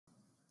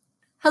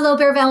Hello,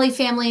 Bear Valley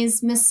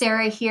families. Miss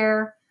Sarah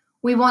here.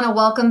 We want to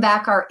welcome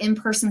back our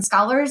in-person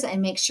scholars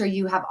and make sure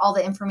you have all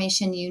the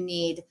information you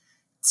need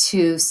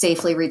to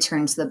safely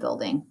return to the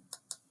building.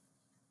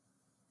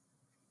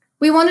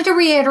 We wanted to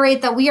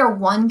reiterate that we are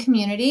one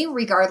community,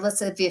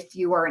 regardless of if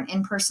you are an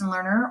in-person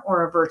learner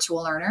or a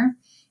virtual learner,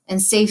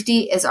 and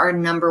safety is our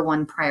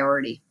 #1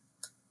 priority.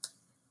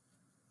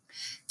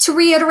 To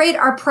reiterate,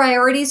 our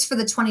priorities for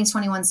the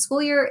 2021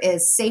 school year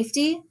is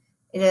safety.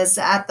 It is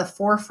at the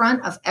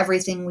forefront of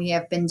everything we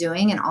have been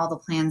doing and all the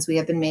plans we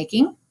have been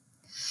making.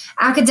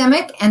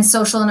 Academic and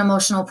social and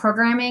emotional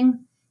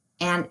programming,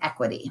 and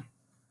equity.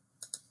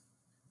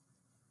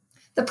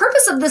 The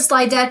purpose of this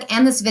slide deck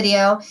and this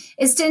video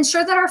is to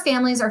ensure that our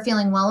families are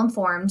feeling well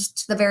informed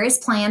to the various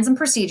plans and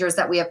procedures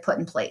that we have put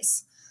in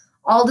place.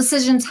 All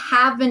decisions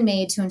have been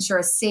made to ensure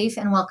a safe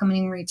and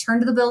welcoming return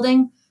to the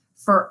building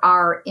for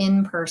our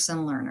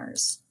in-person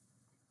learners.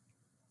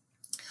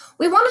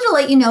 We wanted to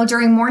let you know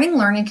during morning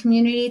learning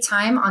community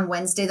time on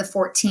Wednesday the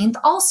 14th,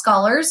 all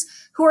scholars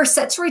who are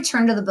set to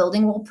return to the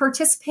building will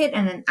participate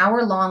in an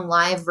hour-long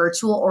live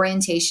virtual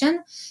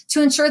orientation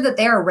to ensure that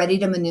they are ready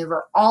to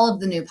maneuver all of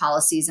the new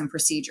policies and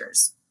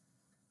procedures.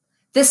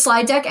 This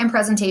slide deck and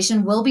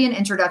presentation will be an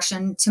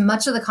introduction to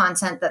much of the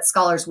content that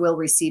scholars will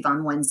receive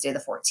on Wednesday the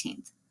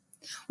 14th.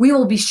 We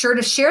will be sure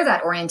to share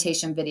that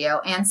orientation video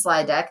and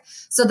slide deck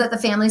so that the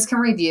families can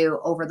review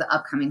over the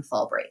upcoming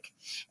fall break.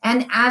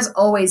 And as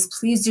always,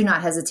 please do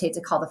not hesitate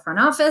to call the front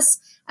office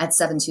at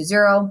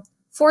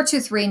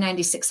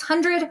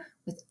 720-423-9600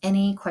 with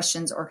any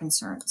questions or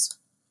concerns.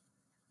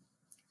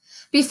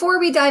 Before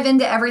we dive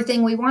into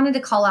everything, we wanted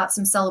to call out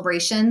some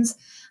celebrations.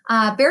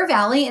 Bear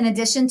Valley, in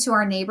addition to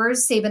our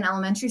neighbors, Sabin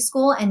Elementary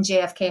School and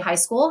JFK High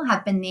School,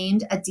 have been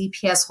named a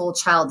DPS Whole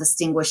Child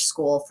Distinguished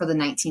School for the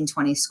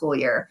 1920 school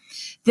year.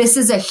 This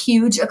is a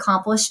huge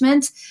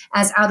accomplishment,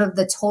 as out of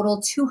the total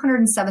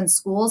 207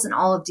 schools in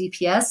all of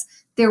DPS,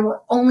 there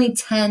were only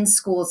 10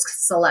 schools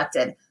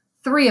selected,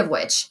 3 of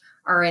which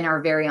are in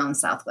our very own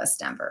Southwest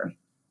Denver.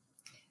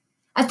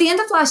 At the end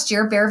of last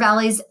year, Bear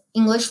Valley's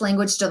English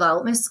language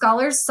development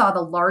scholars saw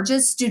the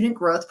largest student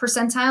growth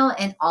percentile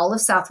in all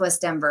of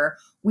Southwest Denver.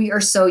 We are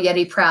so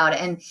Yeti proud.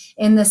 And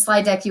in the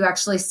slide deck, you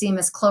actually see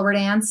Miss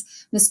Cloberdance,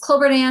 Miss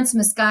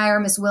Geyer,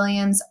 Miss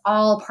Williams,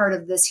 all part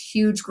of this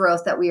huge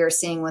growth that we are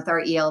seeing with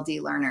our ELD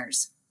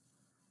learners.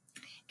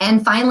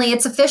 And finally,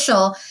 it's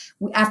official.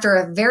 After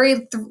a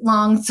very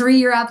long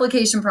 3-year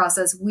application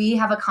process, we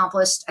have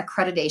accomplished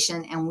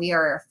accreditation and we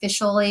are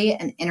officially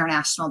an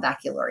international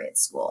baccalaureate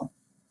school.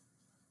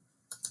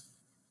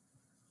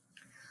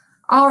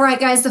 All right,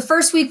 guys, the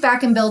first week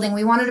back in building,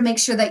 we wanted to make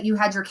sure that you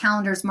had your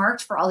calendars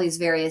marked for all these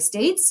various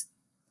dates.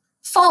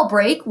 Fall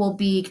break will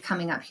be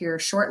coming up here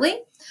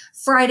shortly.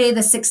 Friday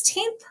the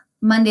 16th,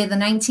 Monday the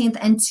 19th,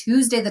 and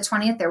Tuesday the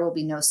 20th, there will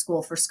be no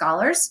school for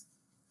scholars.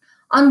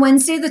 On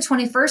Wednesday the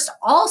 21st,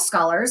 all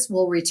scholars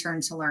will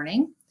return to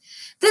learning.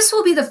 This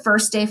will be the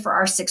first day for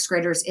our 6th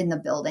graders in the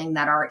building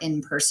that are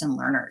in-person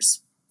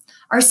learners.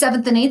 Our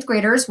 7th and 8th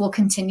graders will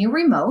continue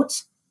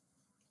remote.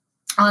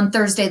 On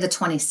Thursday the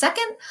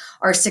 22nd,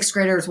 our 6th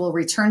graders will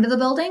return to the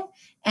building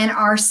and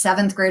our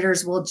 7th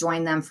graders will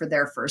join them for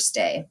their first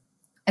day.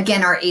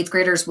 Again, our 8th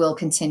graders will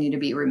continue to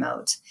be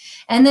remote.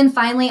 And then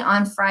finally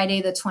on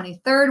Friday the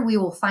 23rd, we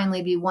will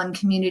finally be one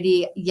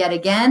community yet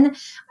again,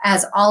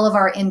 as all of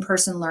our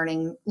in-person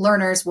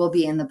learners will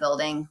be in the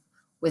building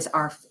with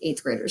our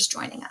 8th graders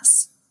joining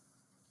us.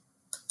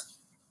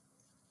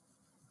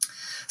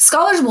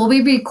 Scholars will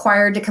be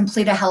required to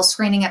complete a health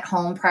screening at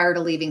home prior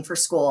to leaving for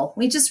school.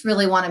 We just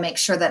really want to make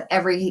sure that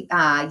every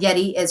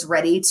Yeti is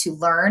ready to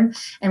learn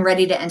and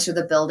ready to enter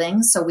the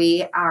building. So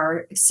we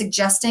are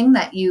suggesting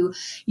that you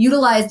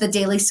utilize the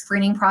daily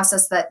screening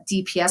process that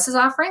DPS is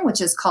offering, which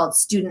is called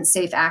Student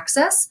Safe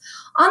Access.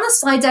 On the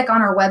slide deck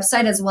on our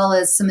website, as well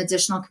as some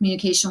additional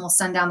communication we'll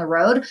send down the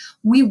road,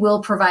 we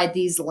will provide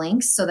these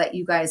links so that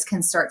you guys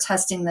can start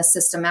testing the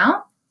system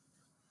out.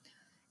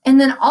 And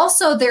then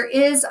also there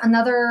is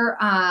another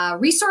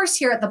resource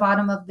here at the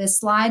bottom of this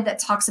slide that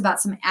talks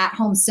about some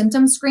at-home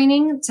symptom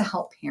screening to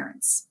help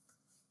parents.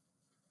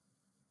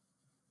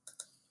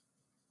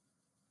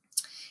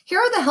 Here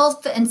are the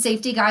health and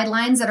safety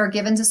guidelines that are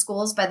given to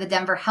schools by the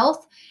Denver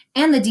Health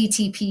and the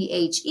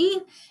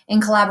DTPHE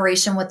in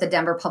collaboration with the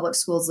Denver Public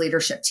Schools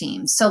leadership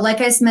team. So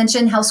like I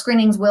mentioned, health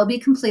screenings will be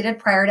completed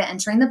prior to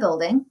entering the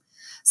building.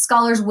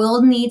 Scholars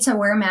will need to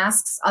wear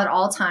masks at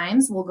all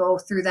times. We'll go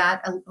through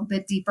that a little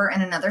bit deeper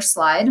in another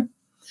slide.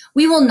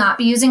 We will not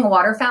be using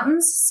water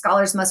fountains.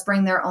 Scholars must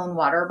bring their own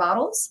water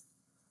bottles.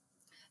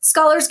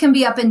 Scholars can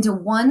be up into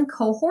one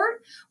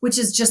cohort, which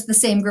is just the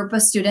same group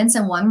of students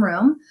in one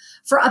room,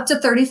 for up to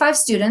 35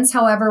 students.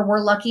 However,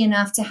 we're lucky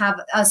enough to have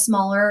a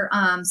smaller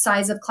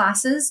size of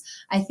classes.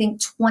 I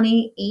think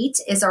 28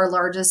 is our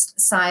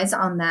largest size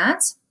on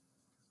that.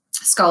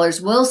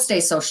 Scholars will stay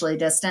socially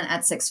distant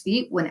at 6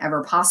 feet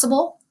whenever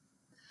possible.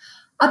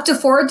 Up to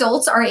 4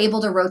 adults are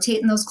able to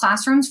rotate in those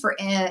classrooms for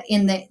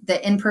in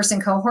the in-person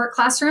cohort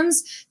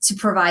classrooms to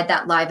provide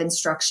that live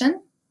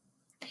instruction.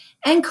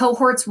 And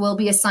cohorts will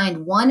be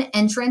assigned one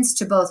entrance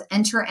to both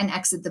enter and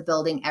exit the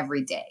building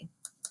every day.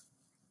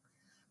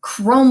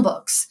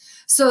 Chromebooks.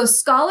 So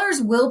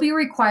scholars will be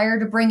required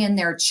to bring in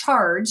their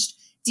charged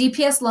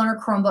DPS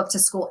loaner Chromebook to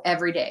school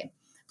every day.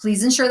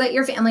 Please ensure that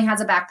your family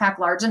has a backpack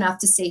large enough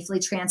to safely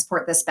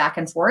transport this back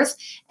and forth,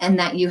 and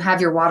that you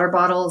have your water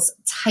bottles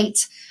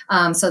tight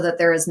so that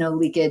there is no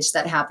leakage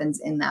that happens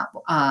in that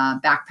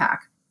backpack.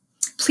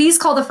 Please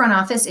call the front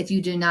office if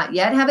you do not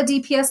yet have a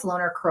DPS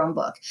loaner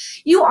Chromebook.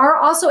 You are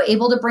also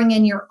able to bring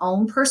in your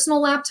own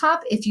personal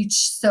laptop if you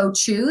so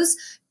choose.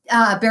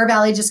 Bear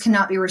Valley just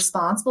cannot be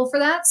responsible for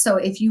that. So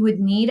if you would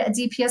need a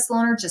DPS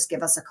loaner, just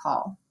give us a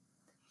call.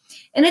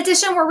 In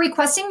addition, we're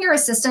requesting your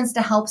assistance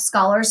to help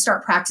scholars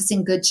start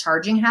practicing good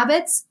charging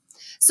habits.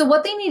 So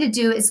what they need to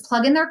do is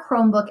plug in their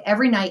Chromebook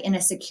every night in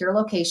a secure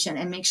location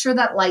and make sure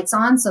that light's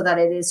on so that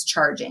it is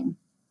charging.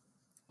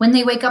 When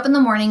they wake up in the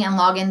morning and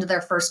log into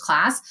their first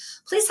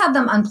class, please have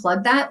them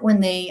unplug that when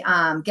they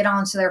get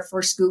onto their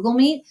first Google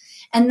Meet.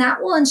 And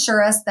that will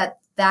ensure us that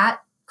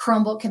that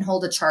Chromebook can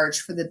hold a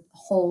charge for the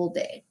whole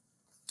day.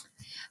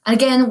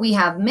 Again, we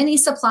have many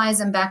supplies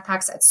and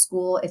backpacks at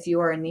school if you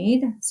are in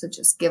need, so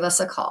just give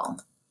us a call.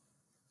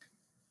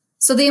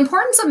 So the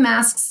importance of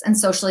masks and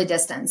socially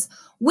distance.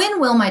 When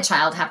will my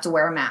child have to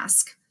wear a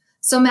mask?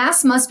 So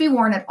masks must be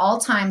worn at all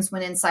times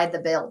when inside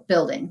the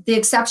building. The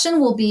exception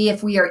will be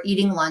if we are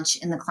eating lunch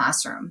in the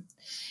classroom.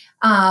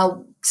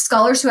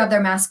 Scholars who have their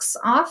masks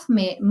off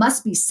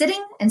must be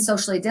sitting and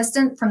socially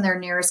distant from their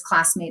nearest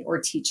classmate or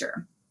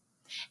teacher.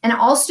 And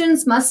all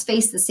students must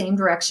face the same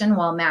direction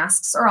while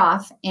masks are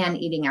off and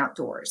eating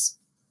outdoors.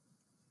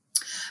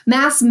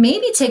 Masks may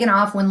be taken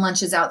off when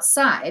lunch is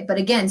outside, but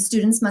again,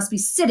 students must be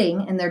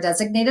sitting in their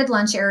designated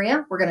lunch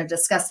area. We're going to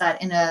discuss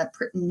that in a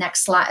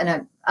next slide, in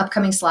an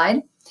upcoming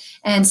slide,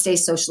 and stay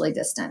socially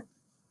distant.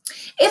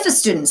 If a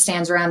student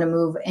stands around and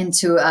move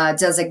into a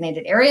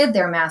designated area,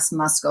 their mask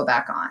must go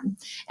back on.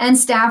 And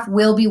staff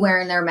will be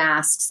wearing their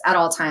masks at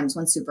all times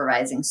when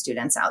supervising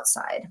students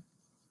outside.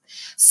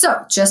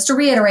 So just to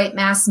reiterate,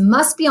 masks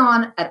must be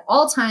on at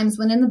all times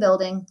when in the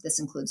building. This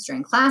includes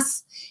during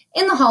class,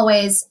 in the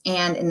hallways,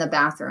 and in the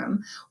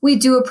bathroom. We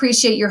do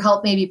appreciate your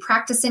help maybe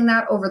practicing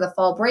that over the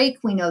fall break.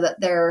 We know that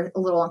they're a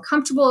little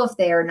uncomfortable if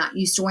they are not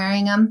used to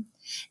wearing them.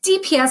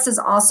 DPS has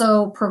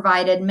also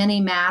provided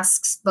many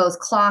masks, both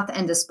cloth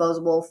and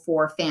disposable,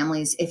 for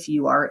families if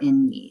you are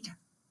in need.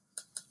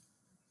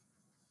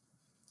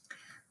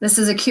 This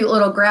is a cute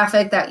little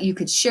graphic that you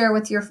could share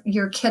with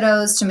your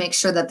kiddos to make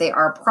sure that they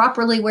are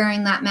properly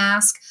wearing that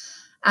mask.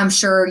 I'm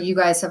sure you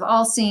guys have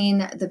all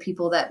seen the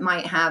people that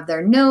might have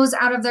their nose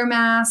out of their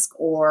mask,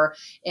 or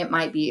it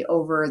might be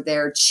over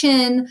their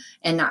chin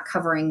and not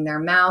covering their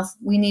mouth.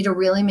 We need to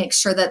really make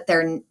sure that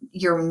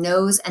your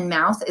nose and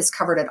mouth is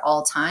covered at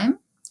all time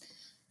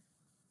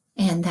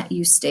and that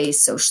you stay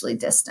socially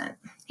distant.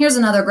 Here's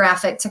another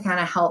graphic to kind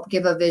of help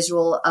give a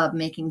visual of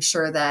making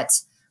sure that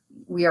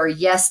we are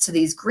yes to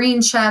these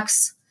green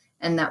checks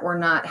and that we're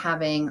not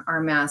having our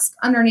mask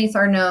underneath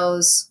our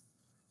nose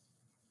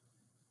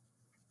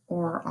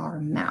or our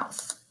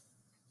mouth.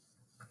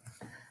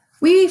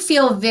 We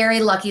feel very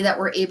lucky that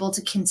we're able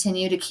to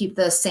continue to keep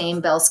the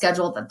same bell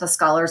schedule that the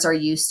scholars are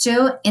used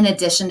to, in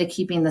addition to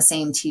keeping the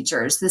same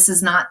teachers. This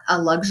is not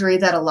a luxury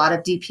that a lot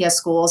of DPS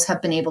schools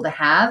have been able to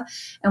have,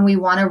 and we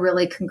want to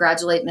really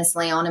congratulate Ms.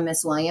 Leon and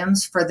Ms.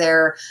 Williams for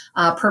their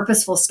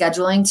purposeful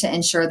scheduling to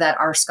ensure that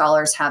our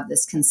scholars have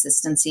this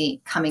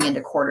consistency coming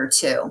into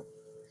Q2.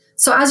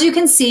 So as you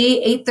can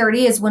see,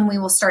 8:30 is when we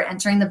will start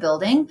entering the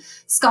building.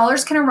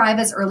 Scholars can arrive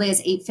as early as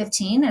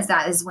 8:15, as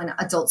that is when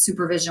adult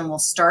supervision will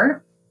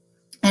start,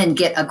 and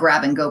get a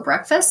grab-and-go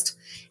breakfast,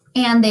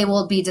 and they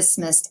will be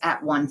dismissed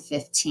at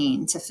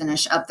 1:15 to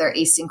finish up their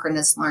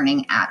asynchronous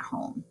learning at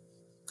home.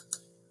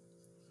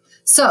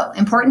 So,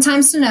 important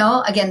times to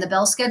know. Again, the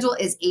bell schedule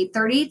is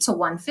 8:30 to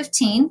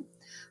 1:15.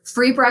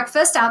 Free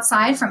breakfast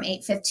outside from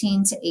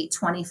 8:15 to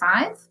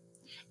 8:25.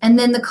 And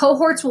then the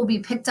cohorts will be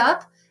picked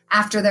up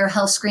after their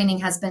health screening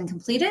has been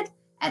completed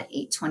at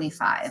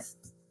 8:25.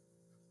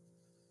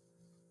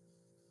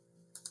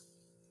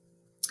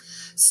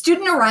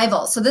 Student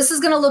arrival. So this is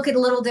going to look a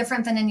little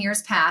different than in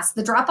years past.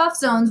 The drop-off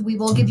zones, we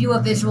will give you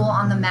a visual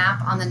on the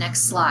map on the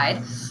next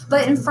slide.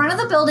 But in front of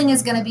the building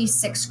is going to be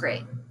 6th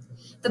grade.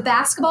 The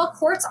basketball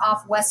courts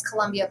off West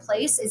Columbia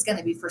Place is going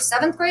to be for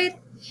 7th grade.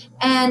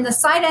 And the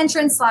side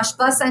entrance /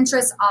 bus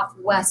entrance off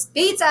West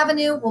Bates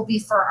Avenue will be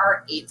for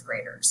our 8th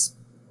graders.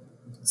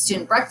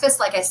 Student breakfast,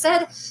 like I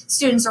said,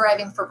 students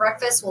arriving for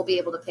breakfast will be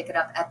able to pick it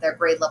up at their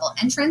grade level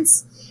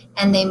entrance.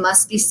 And they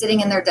must be sitting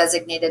in their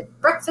designated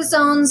breakfast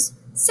zones,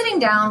 sitting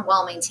down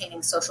while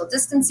maintaining social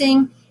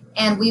distancing,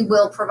 and we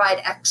will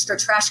provide extra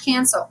trash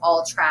cans so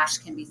all trash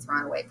can be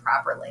thrown away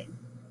properly.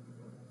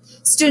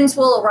 Students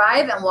will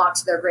arrive and walk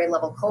to their grade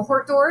level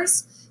cohort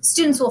doors.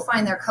 Students will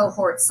find their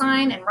cohort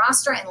sign and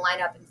roster and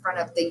line up in front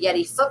of the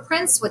Yeti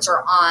footprints, which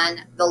are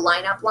on the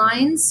lineup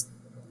lines.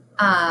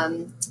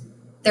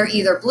 They're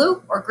either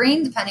blue or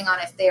green, depending on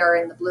if they are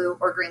in the blue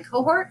or green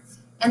cohort.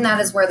 and that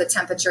is where the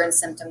temperature and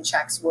symptom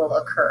checks will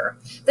occur.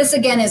 This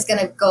again is going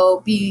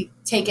to be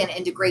taken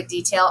into great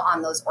detail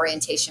on those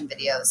orientation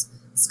videos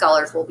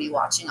scholars will be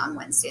watching on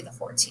Wednesday the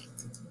 14th.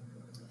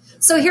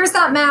 So here's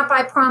that map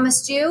I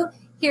promised you.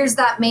 Here's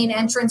that main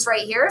entrance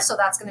right here. So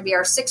that's going to be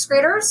our 6th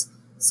graders.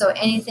 So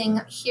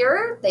anything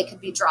here, they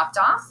could be dropped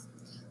off.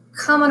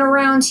 Coming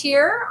around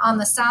here on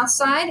the south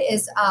side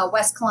is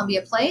West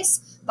Columbia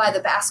Place by the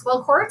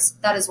basketball courts.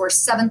 That is where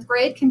 7th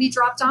grade can be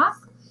dropped off.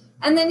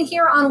 And then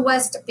here on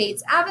West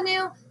Bates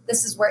Avenue,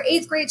 this is where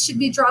 8th grade should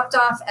be dropped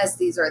off, as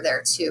these are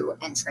their 2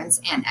 entrance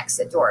and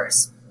exit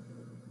doors.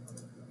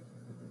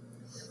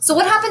 So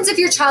what happens if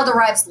your child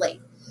arrives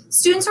late?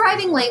 Students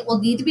arriving late will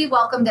need to be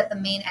welcomed at the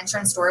main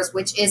entrance doors,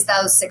 which is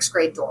those 6th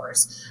grade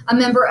doors. A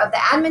member of the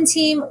admin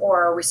team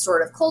or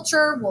restorative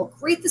culture will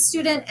greet the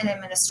student and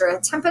administer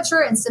a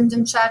temperature and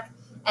symptom check,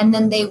 and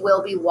then they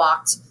will be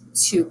walked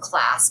to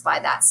class by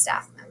that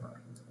staff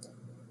member.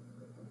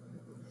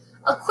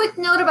 A quick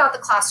note about the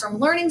classroom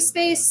learning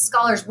space.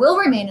 Scholars will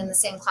remain in the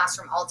same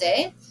classroom all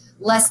day,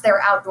 less their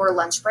outdoor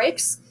lunch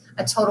breaks.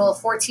 A total of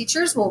 4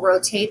 teachers will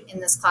rotate in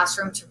this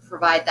classroom to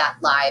provide that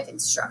live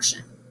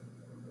instruction.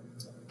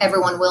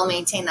 Everyone will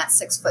maintain that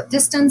 6-foot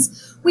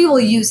distance. We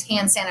will use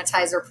hand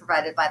sanitizer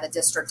provided by the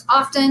district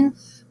often.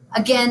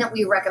 Again,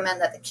 we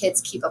recommend that the kids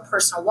keep a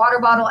personal water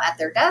bottle at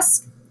their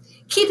desk.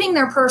 Keeping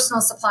their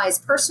personal supplies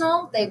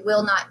personal, they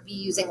will not be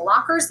using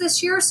lockers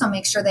this year, so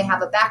make sure they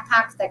have a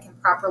backpack that can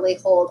properly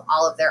hold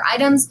all of their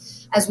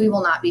items, as we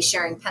will not be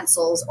sharing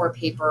pencils or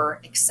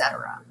paper,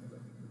 etc.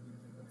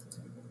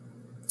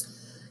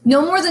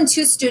 No more than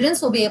 2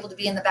 students will be able to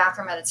be in the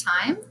bathroom at a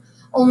time.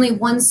 Only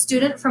 1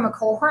 student from a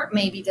cohort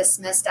may be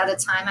dismissed at a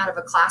time out of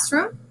a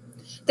classroom.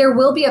 There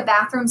will be a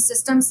bathroom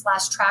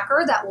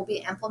system/tracker that will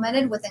be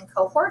implemented within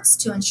cohorts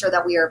to ensure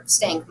that we are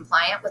staying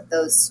compliant with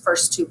those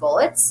first 2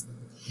 bullets.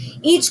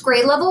 Each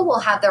grade level will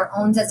have their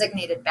own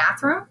designated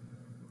bathroom.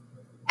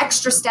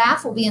 Extra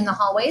staff will be in the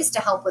hallways to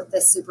help with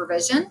this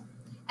supervision.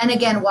 And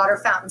again, water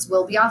fountains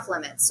will be off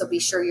limits, so be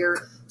sure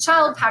your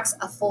child packs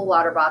a full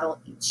water bottle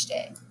each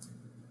day.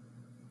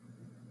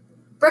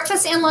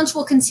 Breakfast and lunch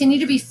will continue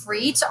to be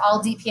free to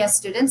all DPS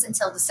students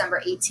until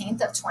December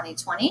 18th of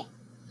 2020.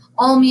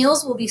 All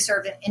meals will be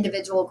served in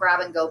individual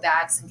grab-and-go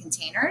bags and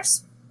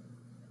containers.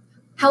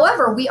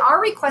 However, we are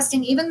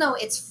requesting, even though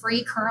it's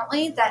free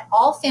currently, that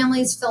all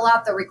families fill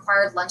out the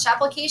required lunch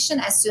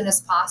application as soon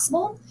as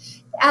possible,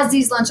 as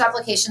these lunch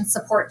applications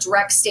support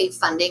direct state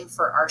funding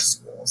for our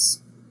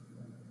schools.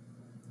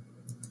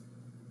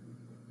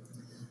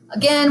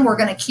 Again, we're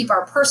going to keep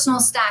our personal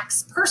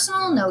stacks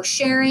personal, no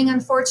sharing,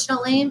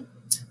 unfortunately.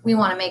 We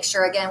want to make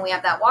sure, again, we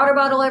have that water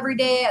bottle every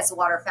day, as the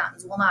water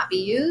fountains will not be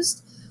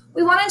used.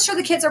 We want to ensure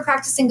the kids are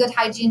practicing good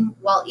hygiene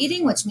while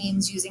eating, which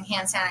means using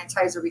hand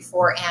sanitizer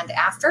before and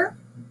after,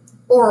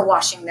 or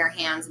washing their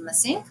hands in the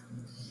sink,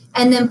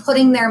 and then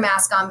putting their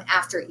mask on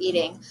after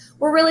eating.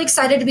 We're really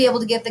excited to be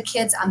able to give the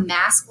kids a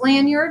mask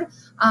lanyard,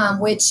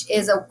 which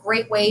is a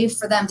great way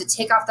for them to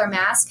take off their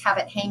mask, have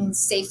it hang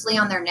safely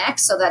on their neck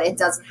so that it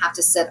doesn't have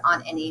to sit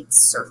on any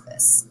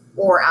surface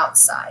or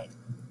outside.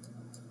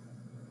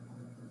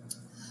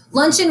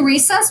 Lunch and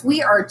recess,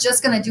 we are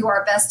just going to do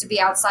our best to be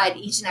outside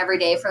each and every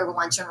day for the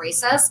lunch and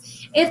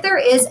recess. If there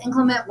is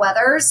inclement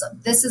weathers,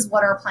 this is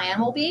what our plan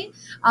will be.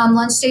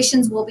 Lunch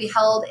stations will be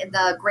held in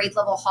the grade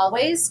level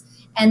hallways,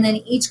 and then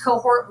each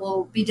cohort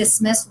will be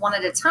dismissed one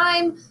at a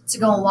time to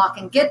go and walk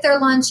and get their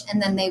lunch,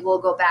 and then they will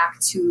go back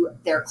to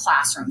their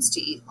classrooms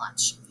to eat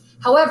lunch.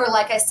 However,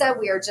 like I said,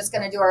 we are just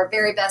going to do our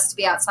very best to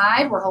be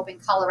outside. We're hoping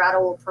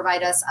Colorado will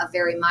provide us a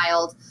very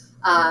mild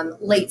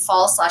late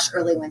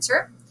fall/early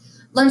winter.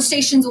 Lunch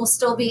stations will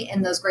still be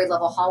in those grade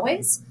level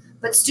hallways,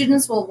 but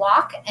students will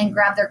walk and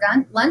grab their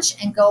lunch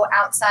and go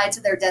outside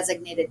to their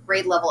designated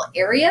grade level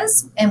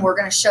areas. And we're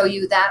going to show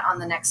you that on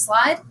the next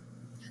slide.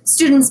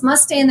 Students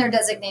must stay in their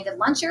designated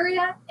lunch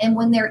area, and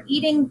when they're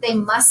eating, they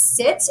must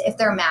sit if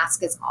their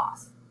mask is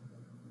off.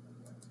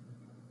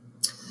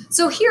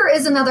 So here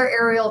is another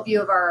aerial view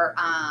of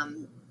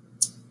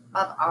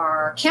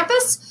our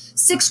campus.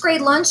 6th grade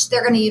lunch,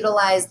 they're going to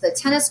utilize the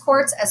tennis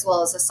courts as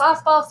well as the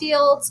softball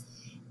fields.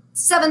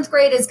 7th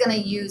grade is going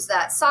to use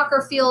that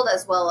soccer field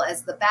as well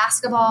as the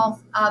basketball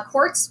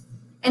courts.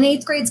 And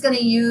 8th grade is going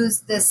to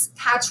use this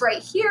patch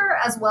right here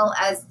as well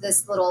as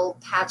this little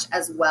patch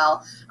as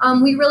well.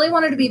 We really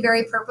wanted to be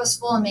very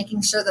purposeful in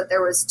making sure that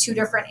there was 2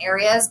 different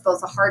areas,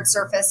 both a hard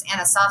surface and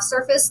a soft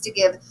surface, to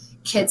give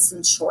kids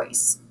some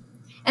choice.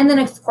 And then,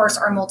 of course,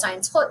 our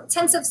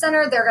multi-intensive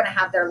center, they're going to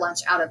have their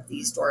lunch out of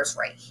these doors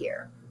right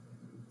here.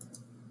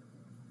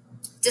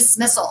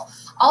 Dismissal.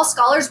 All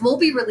scholars will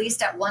be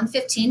released at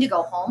 1:15 to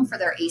go home for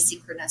their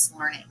asynchronous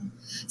learning.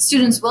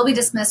 Students will be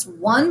dismissed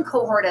 1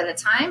 cohort at a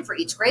time for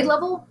each grade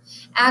level.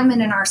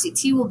 Admin and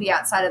RCT will be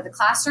outside of the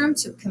classroom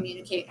to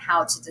communicate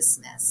how to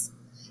dismiss.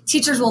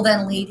 Teachers will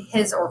then lead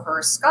his or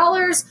her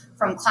scholars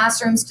from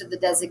classrooms to the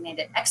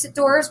designated exit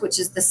doors, which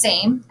is the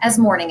same as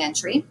morning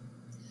entry.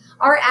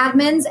 Our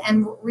admins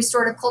and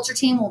restorative culture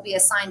team will be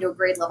assigned to a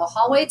grade level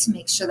hallway to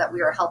make sure that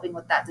we are helping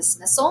with that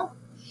dismissal.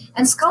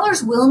 and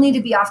scholars will need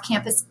to be off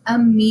campus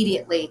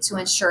immediately to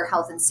ensure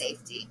health and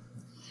safety.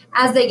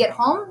 As they get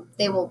home,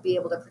 they will be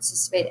able to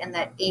participate in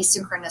that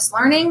asynchronous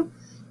learning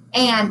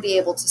and be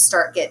able to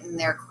start getting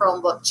their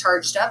Chromebook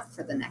charged up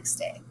for the next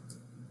day.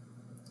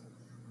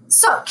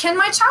 So, can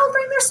my child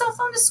bring their cell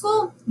phone to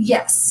school?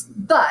 Yes,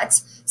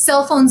 but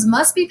cell phones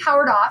must be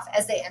powered off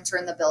as they enter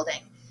in the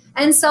building.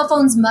 And cell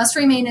phones must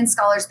remain in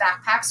scholars'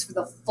 backpacks for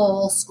the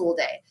full school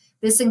day.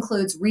 This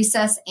includes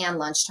recess and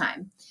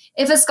lunchtime.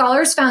 If a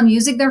scholar is found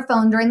using their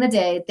phone during the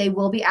day, they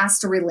will be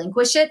asked to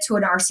relinquish it to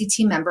an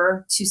RCT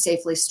member to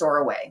safely store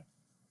away.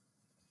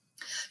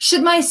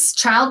 Should my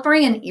child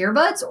bring in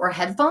earbuds or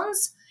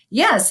headphones?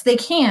 Yes, they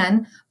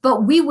can,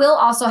 but we will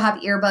also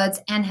have earbuds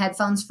and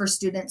headphones for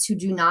students who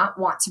do not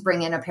want to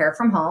bring in a pair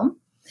from home.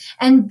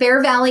 And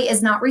Bear Valley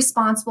is not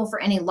responsible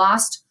for any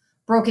lost,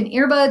 broken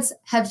earbuds,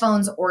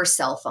 headphones, or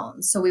cell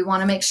phones. So we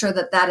want to make sure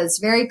that that is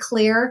very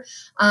clear.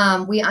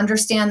 We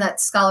understand that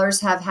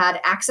scholars have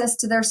had access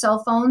to their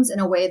cell phones in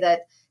a way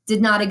that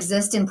did not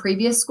exist in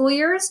previous school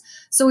years.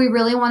 So we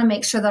really want to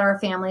make sure that our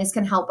families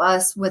can help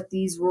us with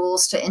these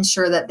rules to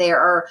ensure that they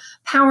are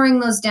powering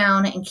those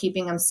down and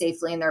keeping them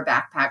safely in their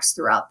backpacks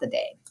throughout the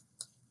day.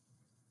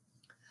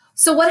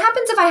 So what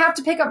happens if I have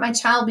to pick up my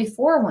child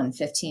before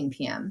 1:15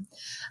 p.m.?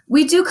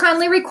 We do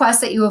kindly request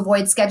that you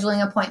avoid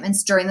scheduling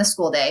appointments during the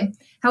school day.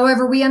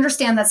 However, we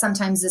understand that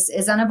sometimes this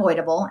is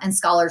unavoidable and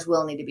scholars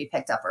will need to be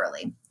picked up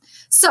early.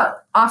 So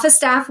office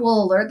staff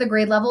will alert the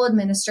grade level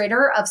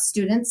administrator of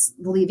students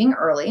leaving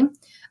early.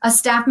 A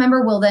staff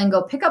member will then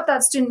go pick up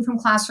that student from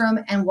classroom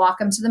and walk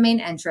them to the main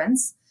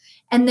entrance.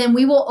 And then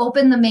we will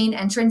open the main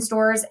entrance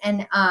doors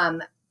and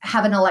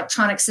have an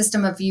electronic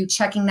system of you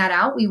checking that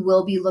out. We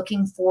will be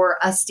looking for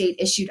a state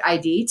issued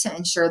ID to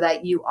ensure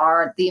that you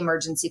are the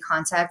emergency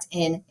contact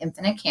in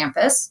Infinite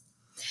Campus,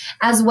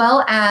 as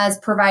well as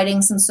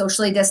providing some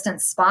socially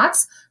distanced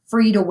spots for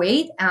you to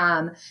wait,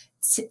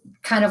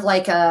 kind of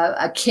like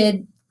a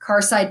kid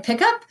car side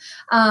pickup,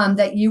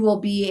 that you will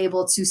be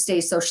able to stay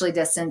socially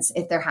distanced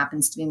if there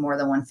happens to be more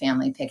than one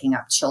family picking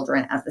up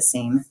children at the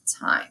same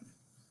time.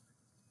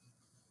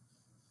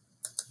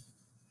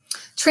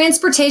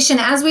 Transportation,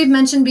 as we've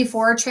mentioned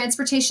before,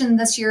 transportation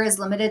this year is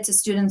limited to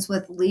students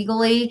with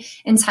legally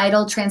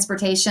entitled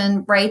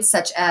transportation rights,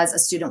 such as a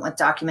student with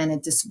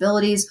documented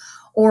disabilities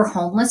or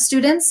homeless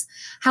students.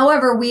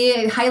 However,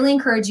 we highly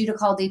encourage you to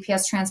call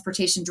DPS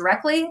Transportation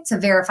directly to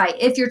verify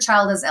if your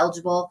child is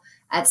eligible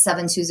at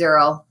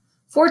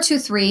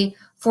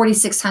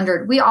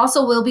 720-423-4600. We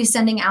also will be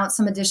sending out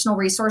some additional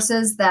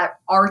resources that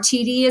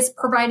RTD is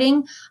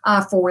providing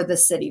for the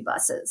city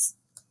buses.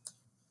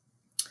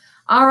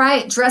 All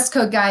right, dress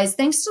code, guys.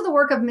 Thanks to the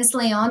work of Miss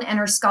Leon and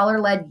her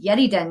scholar-led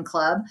Yeti Den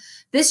Club,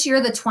 this year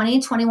the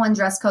 2021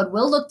 dress code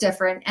will look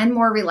different and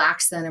more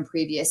relaxed than in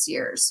previous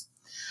years.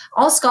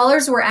 All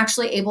scholars were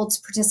actually able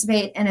to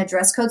participate in a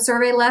dress code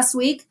survey last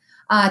week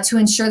to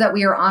ensure that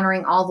we are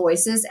honoring all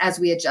voices as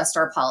we adjust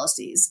our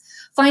policies.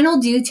 Final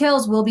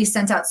details will be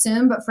sent out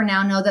soon, but for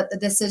now, know that the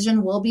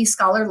decision will be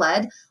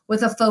scholar-led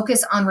with a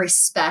focus on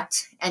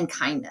respect and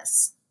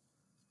kindness.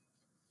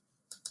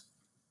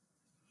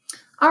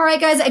 All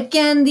right, guys,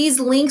 again, these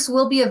links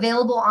will be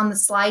available on the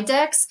slide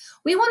decks.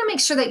 We want to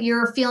make sure that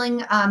you're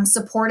feeling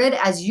supported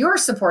as you're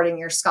supporting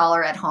your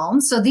scholar at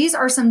home. So these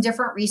are some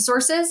different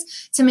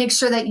resources to make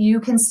sure that you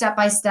can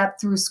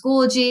step-by-step through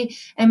Schoology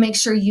and make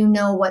sure you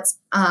know what's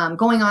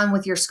going on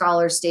with your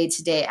scholar's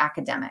day-to-day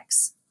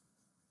academics.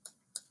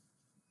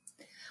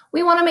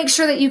 We want to make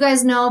sure that you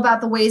guys know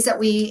about the ways that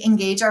we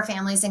engage our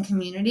families and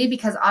community,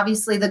 because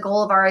obviously the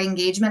goal of our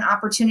engagement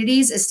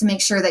opportunities is to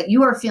make sure that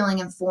you are feeling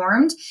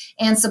informed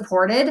and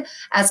supported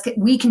as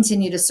we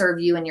continue to serve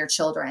you and your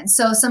children.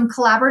 So some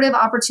collaborative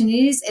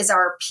opportunities is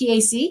our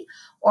PAC,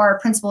 or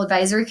Principal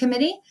Advisory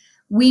Committee.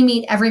 We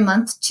meet every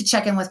month to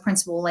check in with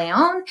Principal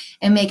Leon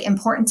and make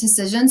important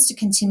decisions to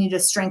continue to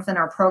strengthen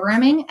our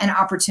programming and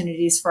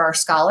opportunities for our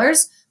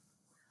scholars.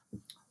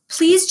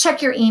 Please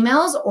check your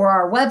emails or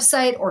our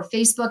website or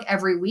Facebook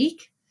every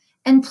week.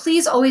 And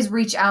please always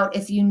reach out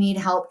if you need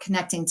help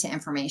connecting to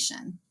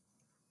information.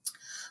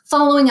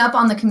 Following up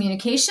on the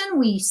communication,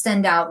 we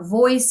send out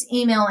voice,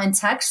 email, and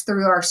text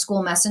through our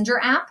school messenger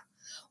app.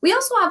 We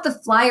also have the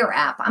Flyer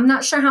app. I'm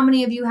not sure how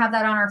many of you have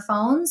that on your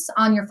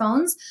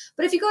phones,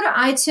 but if you go to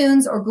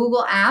iTunes or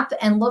Google app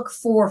and look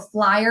for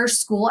Flyer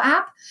School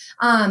app,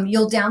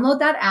 you'll download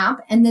that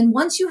app. And then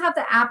once you have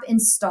the app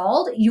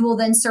installed, you will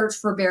then search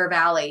for Bear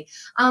Valley.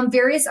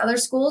 Various other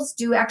schools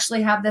do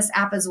actually have this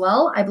app as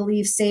well. I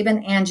believe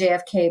Sabin and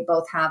JFK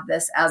both have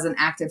this as an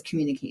active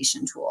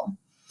communication tool.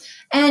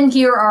 And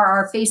here are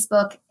our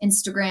Facebook,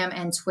 Instagram,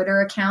 and Twitter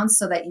accounts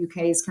so that you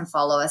guys can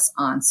follow us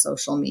on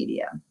social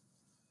media.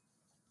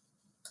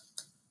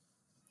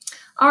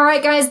 All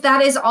right, guys,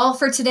 that is all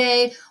for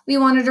today. We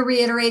wanted to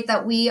reiterate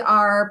that we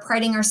are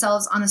priding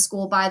ourselves on a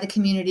school by the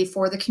community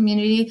for the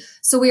community.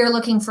 So we are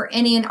looking for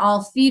any and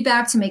all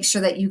feedback to make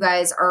sure that you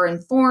guys are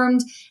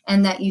informed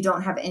and that you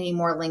don't have any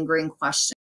more lingering questions.